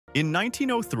In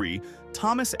 1903,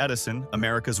 Thomas Edison,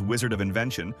 America's wizard of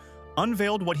invention,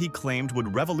 unveiled what he claimed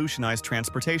would revolutionize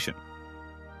transportation: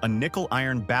 a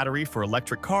nickel-iron battery for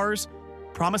electric cars,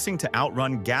 promising to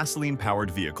outrun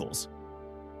gasoline-powered vehicles.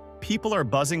 People are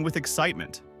buzzing with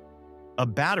excitement. A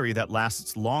battery that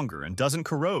lasts longer and doesn't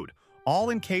corrode, all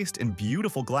encased in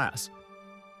beautiful glass.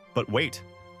 But wait,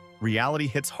 reality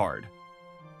hits hard.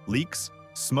 Leaks,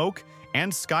 smoke,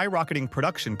 and skyrocketing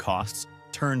production costs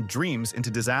turn dreams into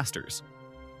disasters.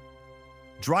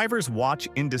 Drivers watch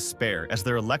in despair as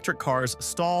their electric cars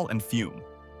stall and fume.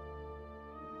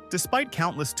 Despite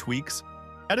countless tweaks,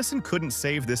 Edison couldn't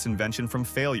save this invention from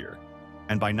failure,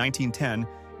 and by 1910,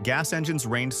 gas engines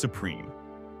reigned supreme.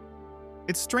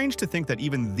 It's strange to think that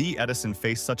even the Edison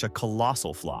faced such a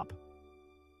colossal flop.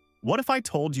 What if I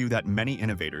told you that many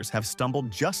innovators have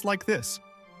stumbled just like this?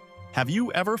 Have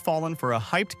you ever fallen for a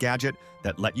hyped gadget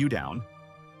that let you down?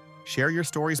 Share your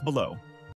stories below.